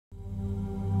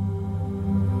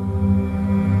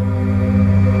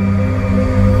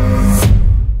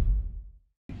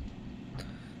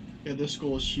this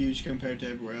school is huge compared to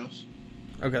everywhere else.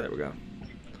 Okay, there we go.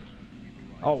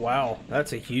 Oh wow,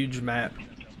 that's a huge map.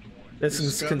 This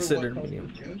is Discover considered what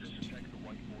medium.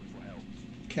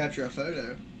 Capture a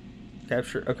photo.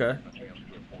 Capture, okay.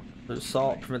 There's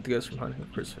salt, prevent the ghost from hunting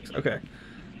with crucifix. Okay.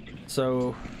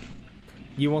 So,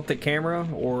 you want the camera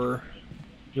or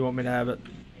you want me to have it?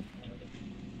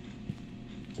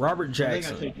 Robert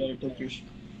Jackson. I think I take better pictures.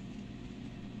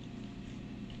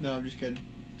 No, I'm just kidding.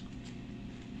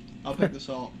 I'll pick the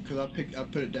salt because I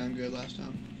put it down good last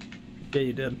time. Yeah,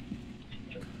 you did.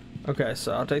 Okay,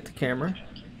 so I'll take the camera.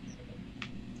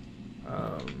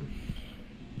 I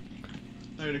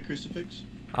got a crucifix.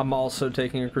 I'm also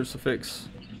taking a crucifix.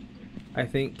 I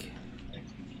think.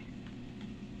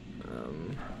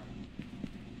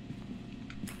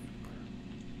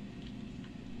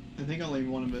 I think only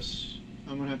one of us.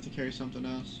 I'm gonna have to carry something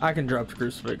else. I can drop the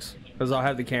crucifix because I'll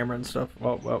have the camera and stuff.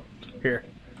 Well, here.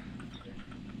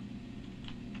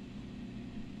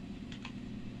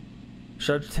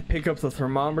 Should I pick up the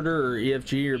thermometer or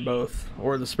EFG or both?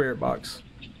 Or the spirit box?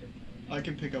 I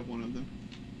can pick up one of them.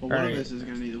 Well, All one right. of us is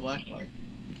going to need a flashlight.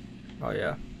 Oh,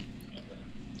 yeah.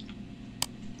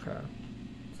 Okay.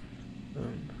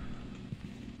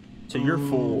 So you're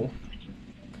full.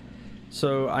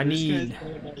 So I need...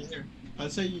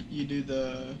 I'd say you do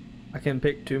the... I can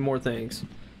pick 2 more things.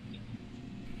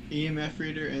 EMF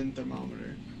reader and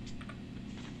thermometer.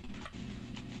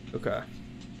 Okay.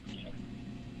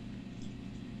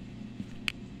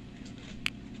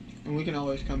 And we can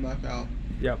always come back out.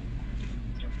 Yep.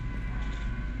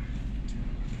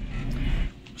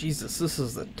 Jesus, this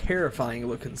is a terrifying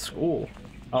looking school.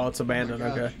 Oh, it's abandoned,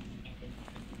 okay.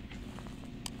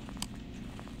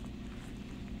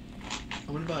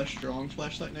 I'm gonna buy a strong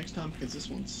flashlight next time because this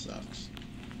one sucks.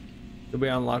 Did we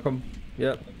unlock them?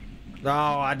 Yep. Oh,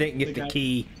 I didn't get the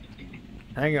key.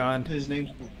 Hang on. His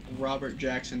name's Robert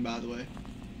Jackson, by the way.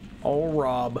 Oh,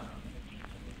 Rob.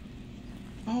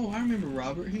 Oh, I remember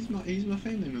Robert. He's my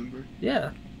family member.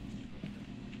 Yeah.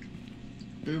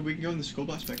 Ooh, we can go in the school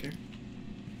bus back here.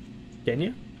 Can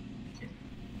you?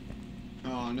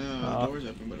 Oh no, the door's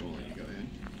open, but it won't let you go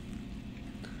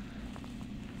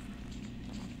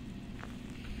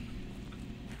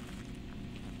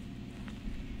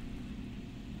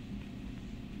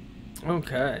in.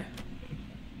 Okay.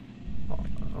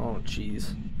 Oh,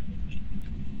 jeez.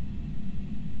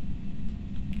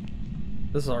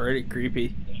 This is already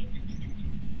creepy.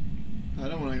 I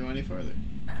don't want to go any further.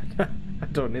 I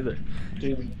don't either.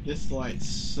 Dude, this light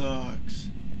sucks.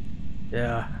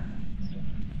 Yeah.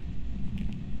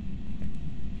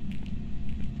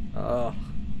 Oh.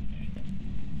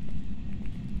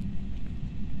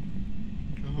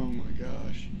 Oh my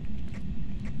gosh.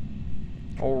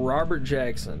 Oh, Robert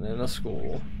Jackson in a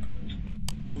school.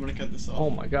 I'm gonna cut this off. Oh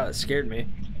my god, it scared me.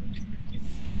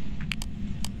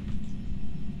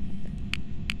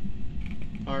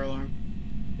 Fire alarm.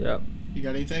 Yep. You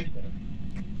got anything?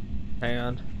 Hang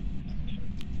on.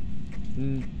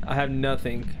 I have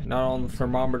nothing. Not on the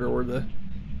thermometer or the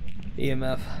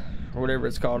EMF or whatever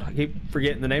it's called. I keep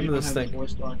forgetting the name of this thing.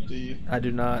 Voice box, do you? I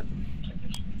do not.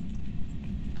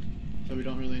 So we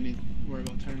don't really need to worry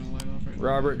about turning the light off right now.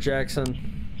 Robert Jackson.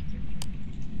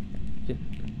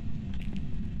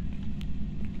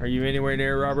 Are you anywhere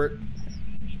near, Robert?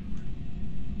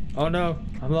 Oh no,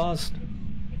 I'm lost.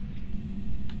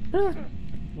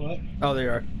 What? Oh, there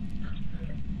you are.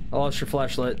 I lost your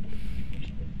flashlight.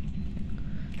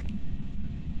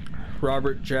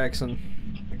 Robert Jackson.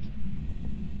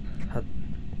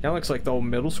 That looks like the old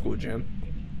middle school gym.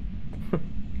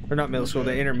 Or not middle school,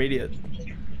 the intermediate.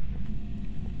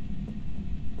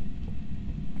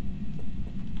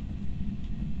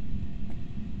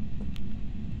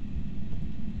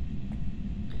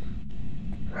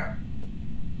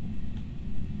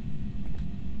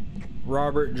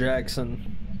 Robert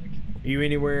Jackson. Are you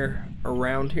anywhere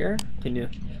around here? Can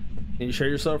you show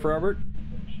yourself, Robert?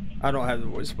 I don't have the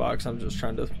voice box. I'm just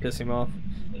trying to piss him off.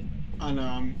 I know.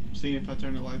 I'm seeing if I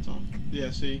turn the lights off.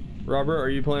 Yeah, see? Robert, are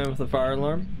you playing with the fire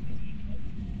alarm?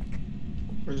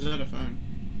 Or is that a phone?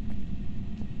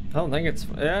 I don't think it's...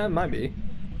 Yeah, it might be.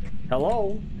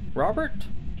 Hello? Robert?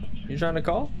 You trying to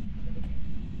call?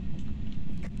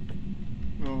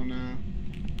 Oh no.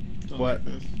 Don't What? like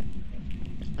this.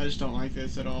 I just don't like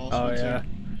this at all. Oh, yeah.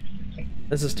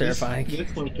 This is terrifying.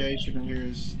 This location here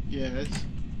is... Yeah,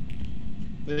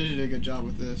 they did a good job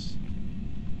with this.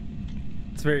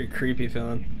 It's very creepy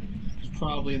feeling. It's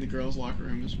probably in the girls' locker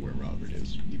room is where Robert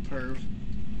is. You perv.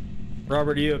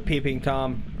 Robert, are you a peeping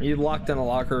Tom? Are you locked in a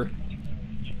locker?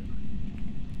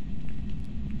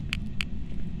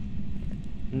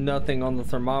 Nothing on the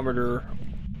thermometer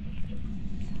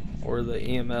or the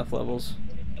EMF levels.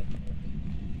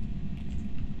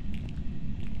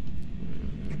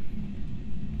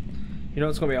 You know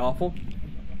what's gonna be awful?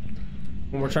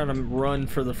 When we're trying to run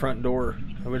for the front door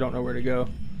and we don't know where to go.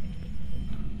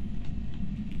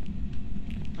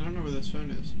 I don't know where this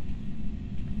phone is.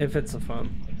 If it's a phone.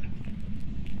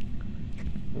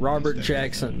 Robert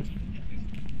Jackson.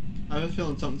 I have a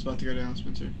feeling something's about to go down,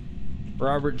 Spencer.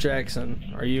 Robert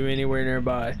Jackson, are you anywhere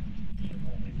nearby?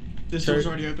 This door's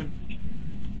already open.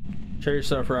 Show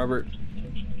yourself, Robert.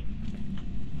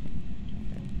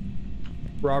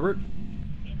 Robert?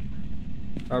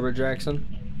 Robert Jackson?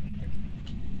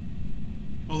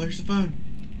 Oh, there's the phone.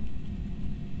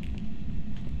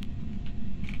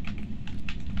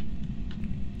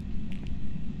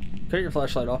 Turn your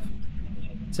flashlight off.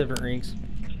 See if it rings.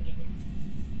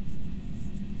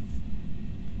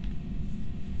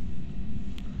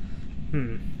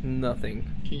 Nothing.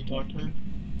 Can you talk to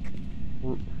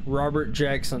him? Robert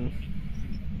Jackson.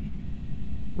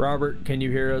 Robert, can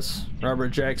you hear us? Robert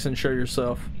Jackson, show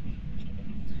yourself.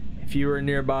 If you are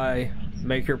nearby,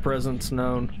 make your presence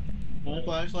known. My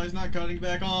flashlight's not cutting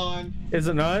back on. Is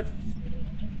it not?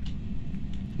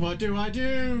 What do I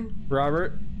do?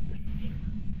 Robert?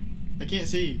 I can't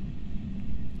see.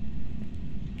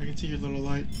 I can see your little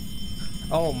light.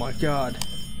 Oh my god.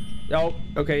 Oh,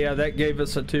 okay, yeah, that gave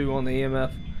us a 2 on the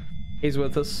EMF. He's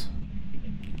with us.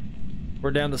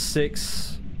 We're down to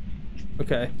 6.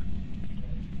 Okay.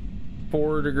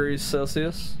 4 degrees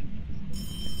Celsius.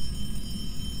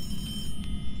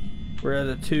 We're at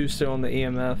a 2 still on the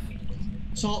EMF.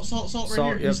 Salt right Salt,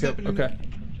 here. He's stepping in. okay.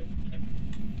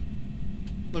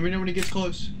 Let me know when he gets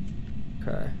close.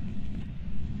 Okay.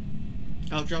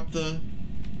 I'll drop the...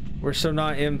 We're still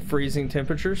not in freezing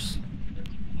temperatures.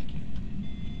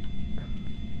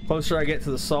 Closer I get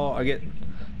to the salt, I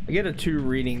get a 2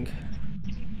 reading.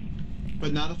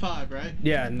 But not a 5, right?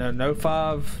 Yeah, no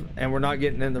 5, and we're not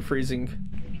getting in the freezing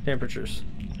temperatures.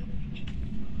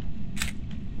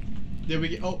 There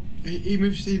we go. Oh, he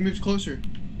moves closer.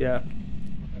 Yeah.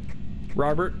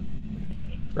 Robert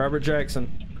Jackson.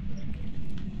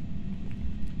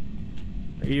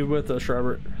 Are you with us,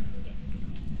 Robert?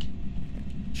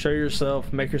 Show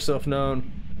yourself, make yourself known.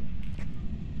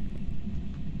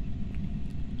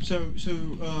 So,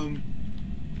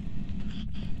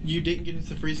 you didn't get into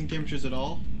the freezing temperatures at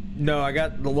all? No, I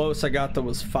got the lowest I got that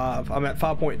was 5. I'm at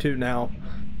 5.2 now.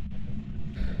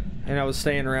 And I was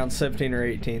staying around 17 or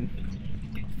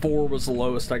 18. 4 was the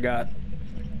lowest I got.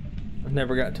 I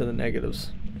never got to the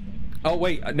negatives. Oh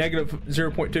wait, a negative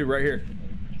 0.2 right here.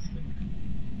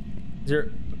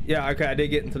 0. Yeah, okay, I did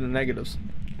get into the negatives.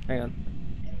 Hang on.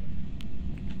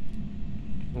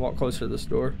 Walk closer to this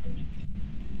door.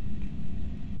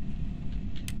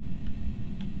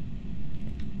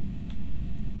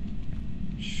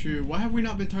 Shoot, why have we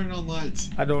not been turning on lights?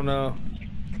 I don't know.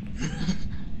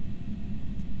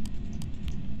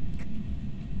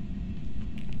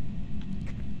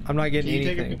 I'm not getting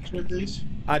anything. Can you take a picture of these?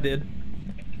 I did.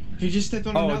 He just stepped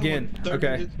on another again. one. Third Okay.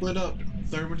 one just lit up.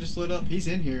 Third one just lit up. He's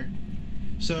in here.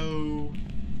 So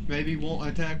maybe won't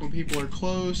attack when people are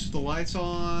close. The lights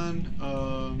on.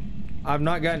 I've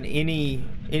not gotten any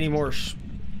more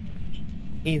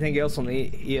anything else on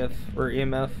the EF or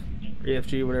EMF or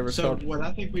EFG, whatever it's So called. what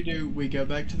I think we do, we go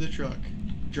back to the truck,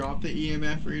 drop the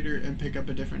EMF reader, and pick up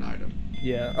a different item.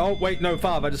 Yeah. Oh wait, no,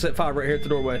 5. I just hit 5 right here at the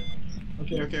doorway.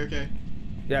 Okay.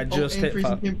 Yeah, I just and hit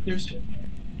freezing 5. temperatures.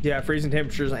 Yeah, freezing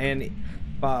temperatures and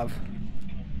 5.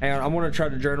 Hang on, I'm gonna try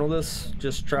to journal this.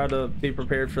 Just try to be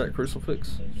prepared for that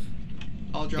crucifix.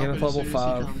 I'll drop EMF it as level soon as he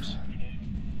 5. comes.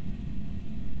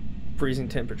 Freezing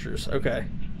temperatures. Okay.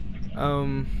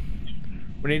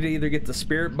 We need to either get the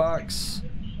spirit box.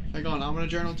 Hang on, I'm gonna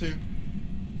journal too.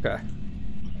 Okay.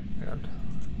 Hang on.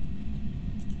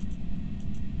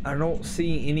 I don't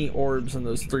see any orbs in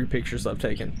those 3 pictures I've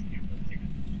taken.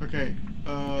 Okay.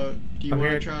 Do you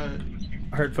want to try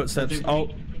I heard footsteps. think-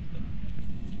 Oh.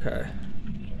 Okay.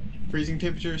 freezing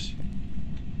temperatures?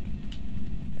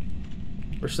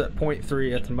 We're set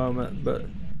 0.3 at the moment, but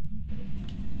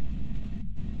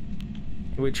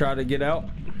can we try to get out?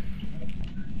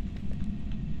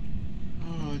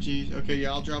 Oh, geez. Okay,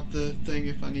 yeah, I'll drop the thing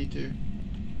if I need to.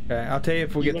 Okay, I'll tell you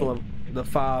if we You get the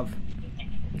 5.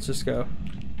 Let's just go.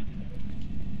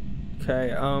 Okay,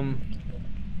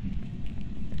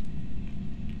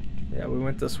 yeah, we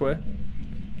went this way.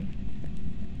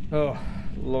 Oh,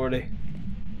 lordy.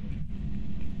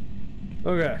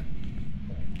 Okay.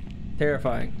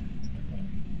 Terrifying.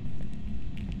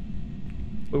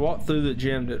 We walked through the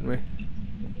gym, didn't we?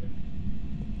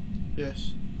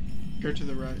 Yes. Go to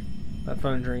the right. That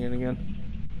phone's ringing again.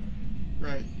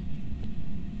 Right.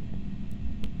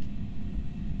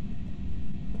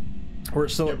 We're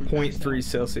still Yeah, at we point passed 0.3 out.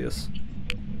 Celsius.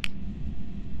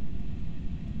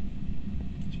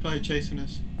 He's probably chasing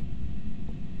us.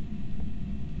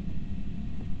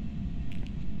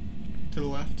 To the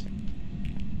left.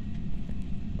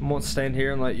 I'm gonna stand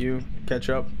here and let you catch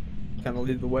up. Kind of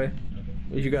lead the way.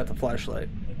 You got the flashlight.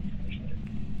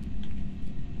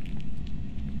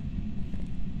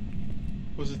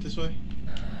 Was it this way?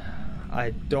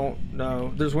 I don't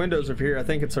know. There's windows over here. I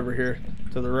think it's over here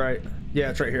to the right. Yeah,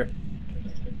 it's right here.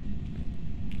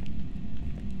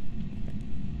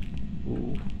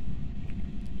 Ooh.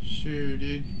 Shoot,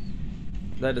 dude.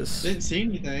 That is... Didn't see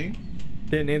anything.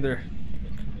 Didn't either.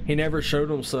 He never showed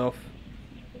himself.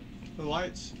 The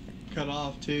lights cut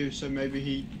off too, so maybe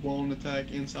he won't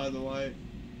attack inside the light.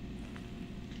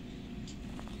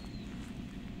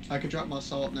 I could drop my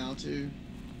salt now too.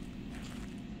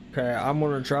 Okay, I'm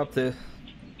gonna drop the...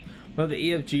 Well, the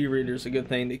EFG reader's a good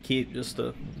thing to keep just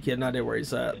to get an idea where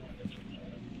he's at.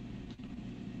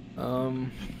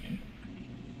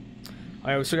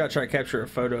 I still gotta try to capture a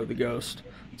photo of the ghost.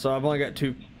 So I've only got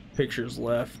 2 pictures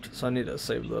left, so I need to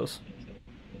save those.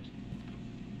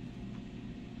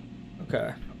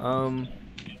 Okay, I want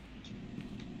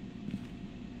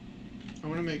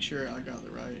to make sure I got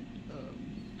the right.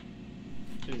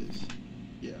 It is.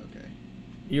 Yeah, okay.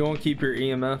 you want to keep your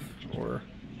EMF, or...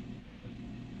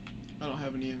 I don't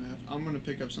have an EMF. I'm gonna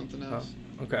pick up something else.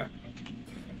 Oh, okay.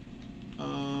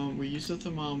 We use the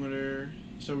thermometer,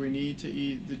 so we need to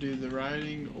either do the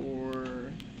writing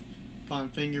or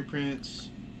find fingerprints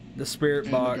The spirit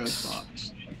and box. the ghost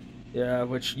box. Yeah,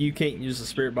 which you can't use the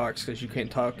spirit box because you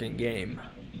can't talk in game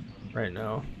right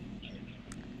now.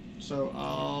 So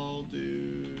I'll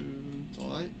do the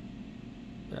light.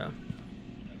 Yeah.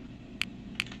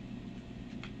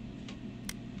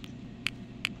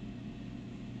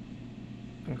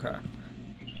 Okay.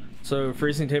 So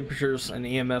freezing temperatures and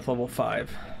EMF level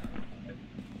 5.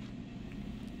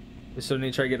 We still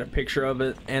need to try to get a picture of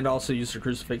it and also use the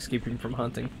crucifix to keep him from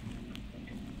hunting.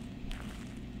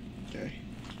 Okay.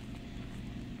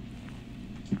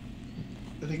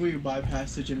 I think we would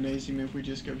bypass the gymnasium if we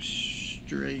just go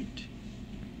straight.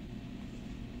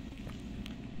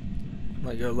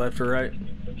 Like go left or right?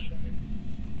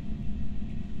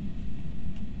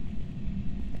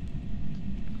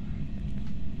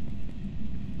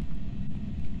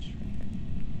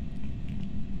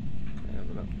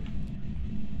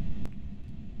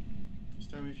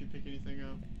 Just tell me if you pick anything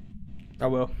up. I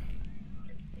will.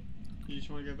 You just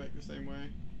want to go back the same way?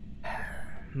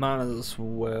 Might as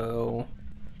well.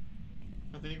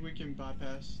 I think we can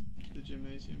bypass the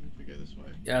gymnasium if we go this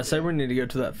way. Yeah, I say we need to go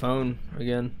to that phone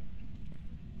again.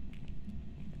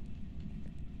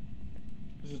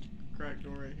 There's a cracked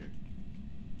door right here.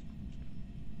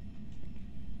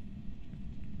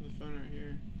 There's a phone right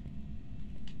here.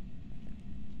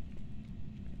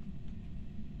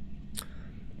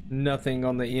 Nothing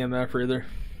on the EMF reader.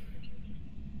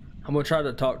 I'm gonna try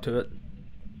to talk to it.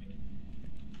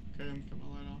 Okay, I'm gonna cut my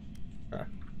light off. Okay.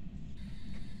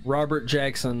 Robert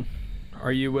Jackson,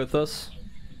 are you with us?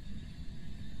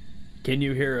 Can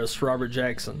you hear us, Robert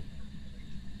Jackson?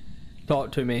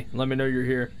 Talk to me. Let me know you're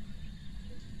here.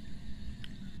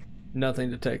 Nothing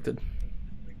detected.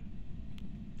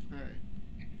 Alright.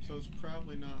 So it's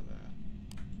probably not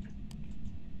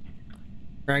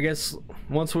that. I guess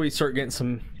once we start getting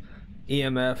some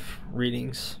EMF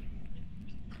readings,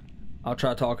 I'll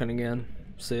try talking again.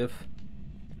 See if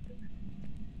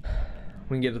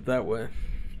we can get it that way.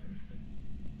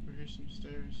 Oh, here's some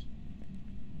stairs.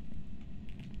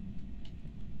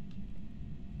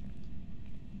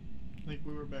 I think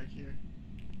we were back here.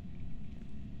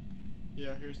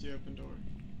 Yeah, here's the open door.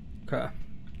 Okay.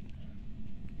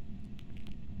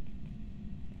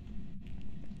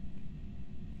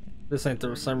 This ain't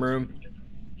the same room.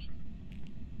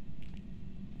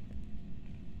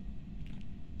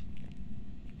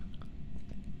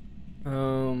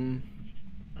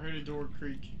 I heard a door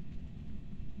creak.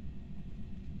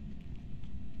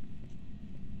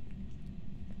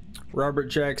 Robert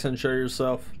Jackson, show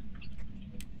yourself.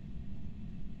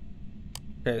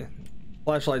 Okay.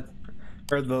 Flashlight,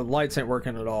 or the lights ain't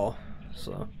working at all,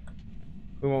 so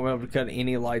we won't be able to cut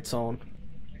any lights on.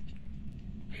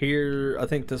 Here, I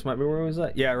think this might be where we was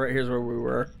at. Yeah, right here's where we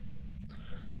were.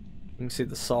 You can see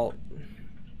the salt.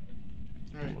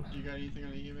 Alright, you got anything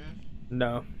on the EMF?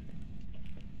 No.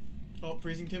 Oh,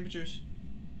 freezing temperatures.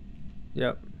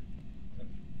 Yep.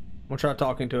 We'll try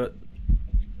talking to it.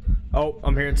 Oh,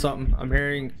 I'm hearing something. I'm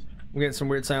getting some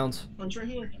weird sounds. Oh, it's right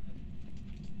here.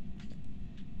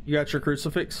 You got your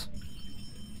crucifix?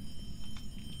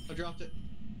 I dropped it.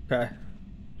 Okay.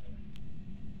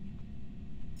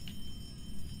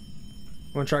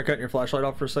 Want to try cutting your flashlight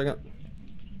off for a second?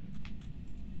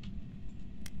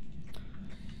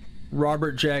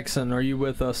 Robert Jackson, are you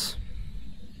with us?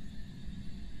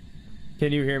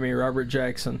 Can you hear me, Robert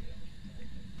Jackson?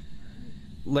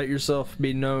 Let yourself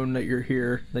be known that you're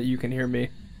here, that you can hear me.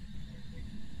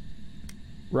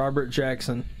 Robert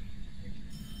Jackson.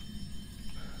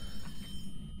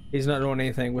 He's not doing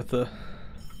anything with the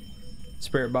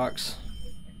spirit box.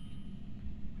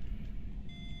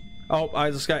 Oh,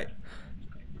 I just got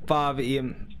 5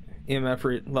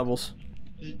 EMF levels.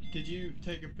 Did you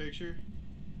take a picture?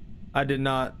 I did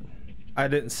not. I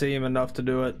didn't see him enough to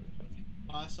do it.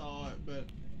 I saw it, but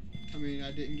I mean,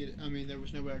 I didn't get it. I mean, there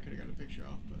was no way I could have got a picture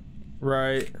off, but.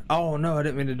 Right. Oh, no, I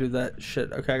didn't mean to do that.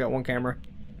 Shit. Okay, I got one camera.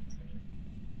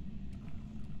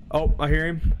 Oh, I hear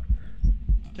him.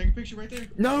 Take a picture right there.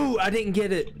 No, I didn't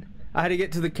get it. I had to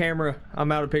get to the camera.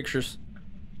 I'm out of pictures.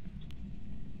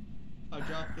 I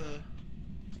dropped the.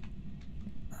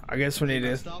 I guess we need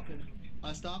to.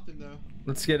 I stopped him though.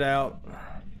 Let's get out.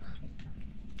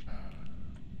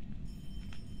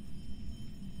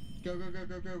 Go, go, go,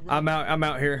 go, go. Run. I'm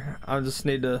out here. I just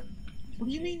need to. What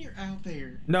do you mean you're out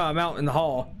there? No, I'm out in the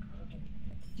hall.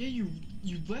 Yeah, you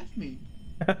left me.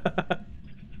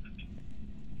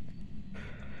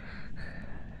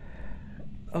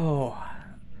 Oh,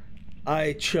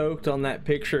 I choked on that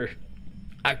picture.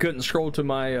 I couldn't scroll to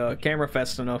my camera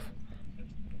fast enough.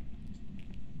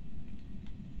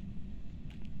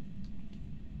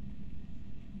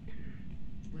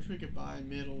 Wish we could buy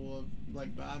middle of,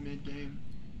 like, buy mid-game.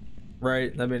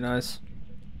 Right, that'd be nice.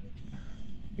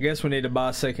 I guess we need to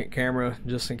buy a second camera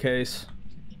just in case.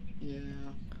 Yeah.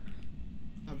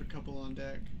 I have a couple on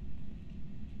deck.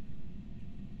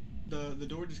 The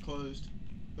door just closed.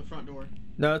 The front door.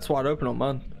 No, it's wide open on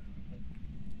mine.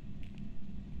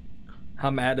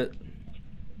 I'm at it.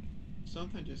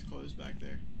 Something just closed back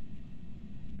there.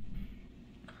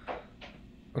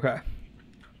 Okay.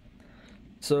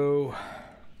 So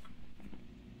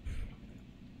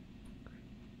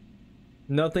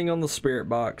nothing on the spirit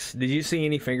box. Did you see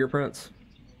any fingerprints?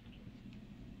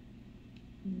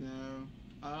 No.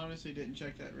 I honestly didn't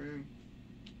check that room.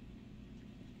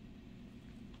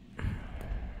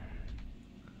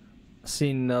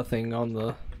 See nothing on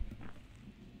the.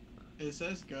 It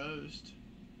says ghost.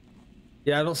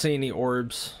 Yeah, I don't see any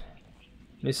orbs.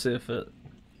 Let me see if it.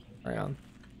 Hang on.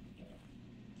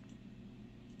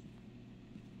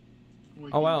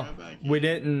 Oh wow, we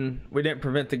didn't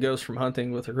prevent the ghost from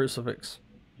hunting with a crucifix.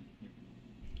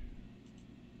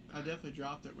 I definitely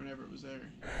dropped it whenever it was there.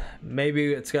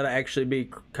 Maybe it's got to actually be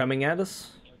coming at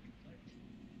us.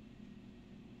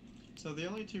 So the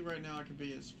only two right now I could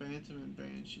be is Phantom and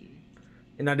Banshee.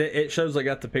 And it shows I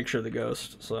got the picture of the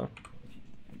ghost, so.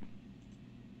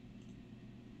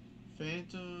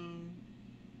 Phantom,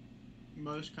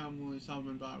 most commonly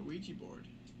summoned by a Ouija board.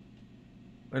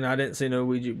 And I didn't see no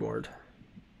Ouija board.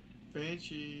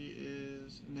 Banshee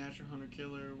is a natural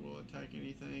hunter-killer, will attack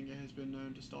anything, and has been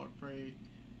known to stalk prey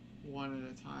one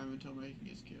at a time until making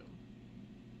his kill.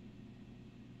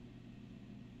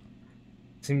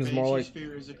 Seems Banshee's more like.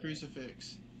 spear is a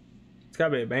crucifix. It's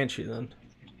gotta be a Banshee then.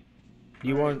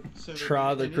 You want to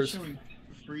try the crucifix?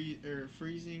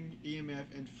 Freezing, EMF,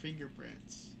 and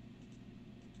fingerprints.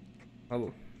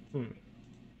 Oh.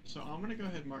 So I'm gonna go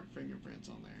ahead and mark fingerprints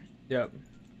on there. Yep.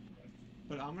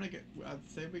 But I'm gonna get. I'd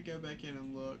say we go back in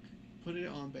and look. Put it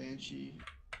on Banshee.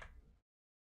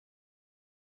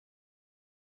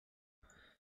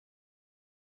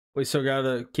 We still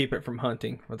gotta keep it from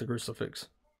hunting with the crucifix.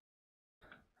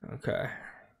 Okay.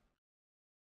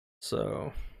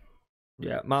 So,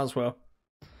 yeah, might as well.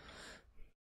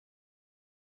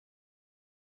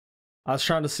 I was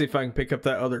trying to see if I can pick up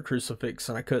that other crucifix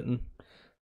and I couldn't.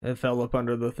 It fell up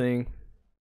under the thing.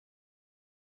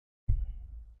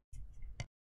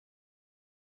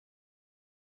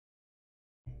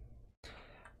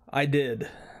 I did,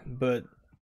 but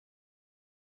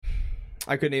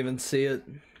I couldn't even see it.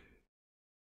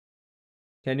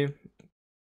 Can you?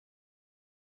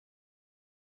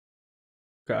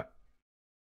 Okay.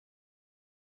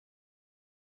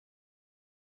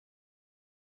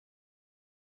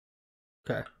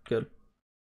 Okay, good.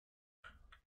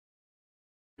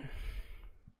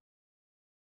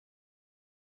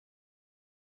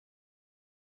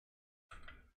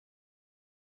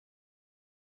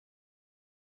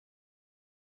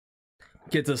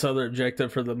 Get this other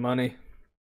objective for the money.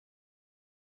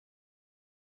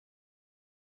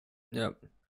 Yep.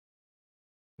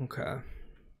 Okay.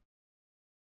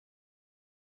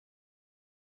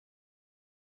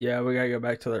 Yeah, we gotta go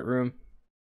back to that room.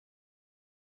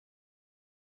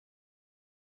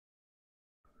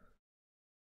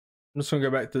 I'm just gonna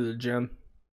go back to the gym.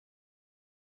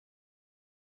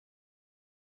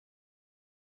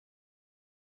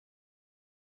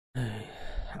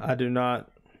 I do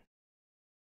not.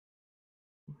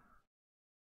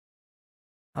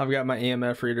 I've got my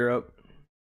EMF reader up.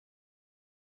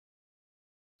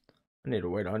 I need to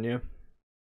wait on you.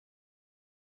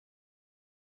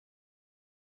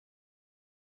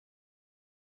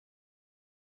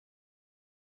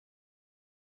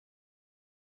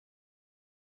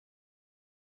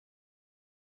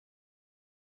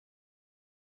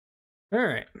 All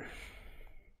right.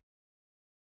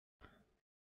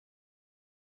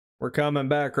 We're coming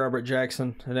back, Robert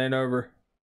Jackson. It ain't over.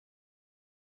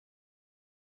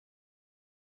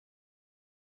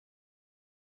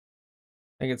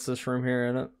 I think it's this room here,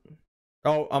 isn't it?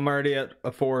 Oh, I'm already at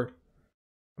a 4.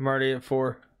 I'm already at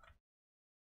 4.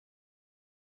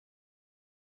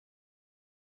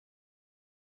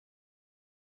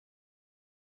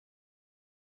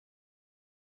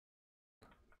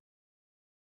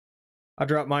 I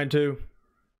dropped mine too.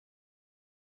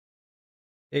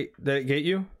 Did it get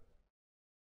you?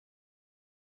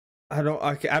 I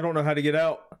don't know how to get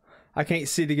out. I can't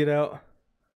see to get out.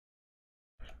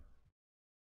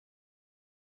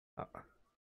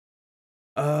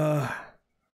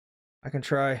 I can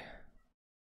try.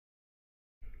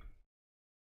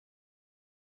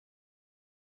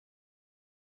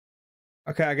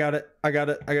 Okay, I got it. I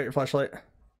got your flashlight.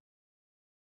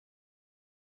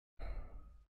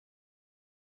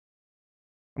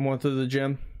 I'm going through the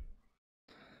gym.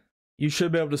 You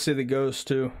should be able to see the ghost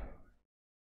too.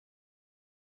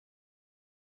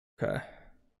 Okay.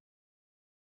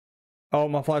 Oh,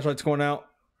 my flashlight's going out.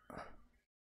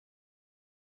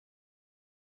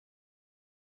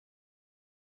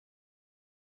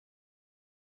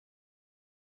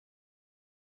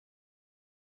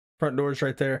 Front door's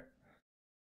right there.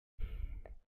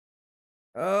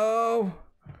 Oh,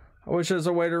 I wish there was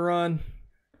a way to run.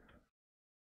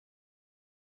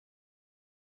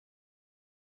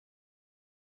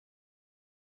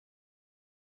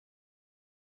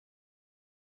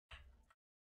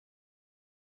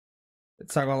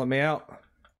 It's not gonna let me out.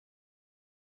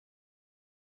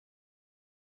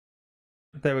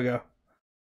 There we go.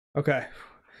 Okay.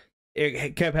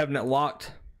 It kept having it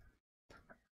locked.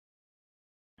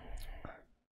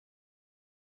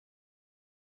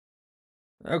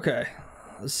 Okay.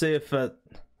 Let's see if we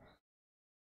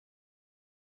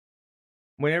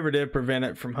never did prevent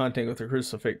it from hunting with a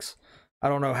crucifix. I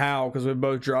don't know how, because we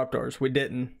both dropped ours. We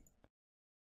didn't.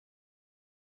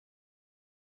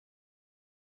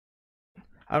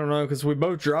 I don't know, because we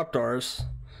both dropped ours,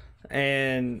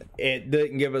 and it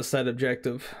didn't give us that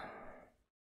objective.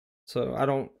 So I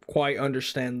don't quite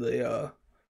understand the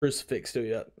crucifix too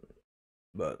yet.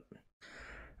 But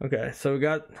okay, so we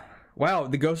got, wow,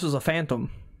 the ghost is a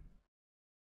phantom.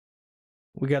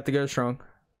 We got the ghost wrong.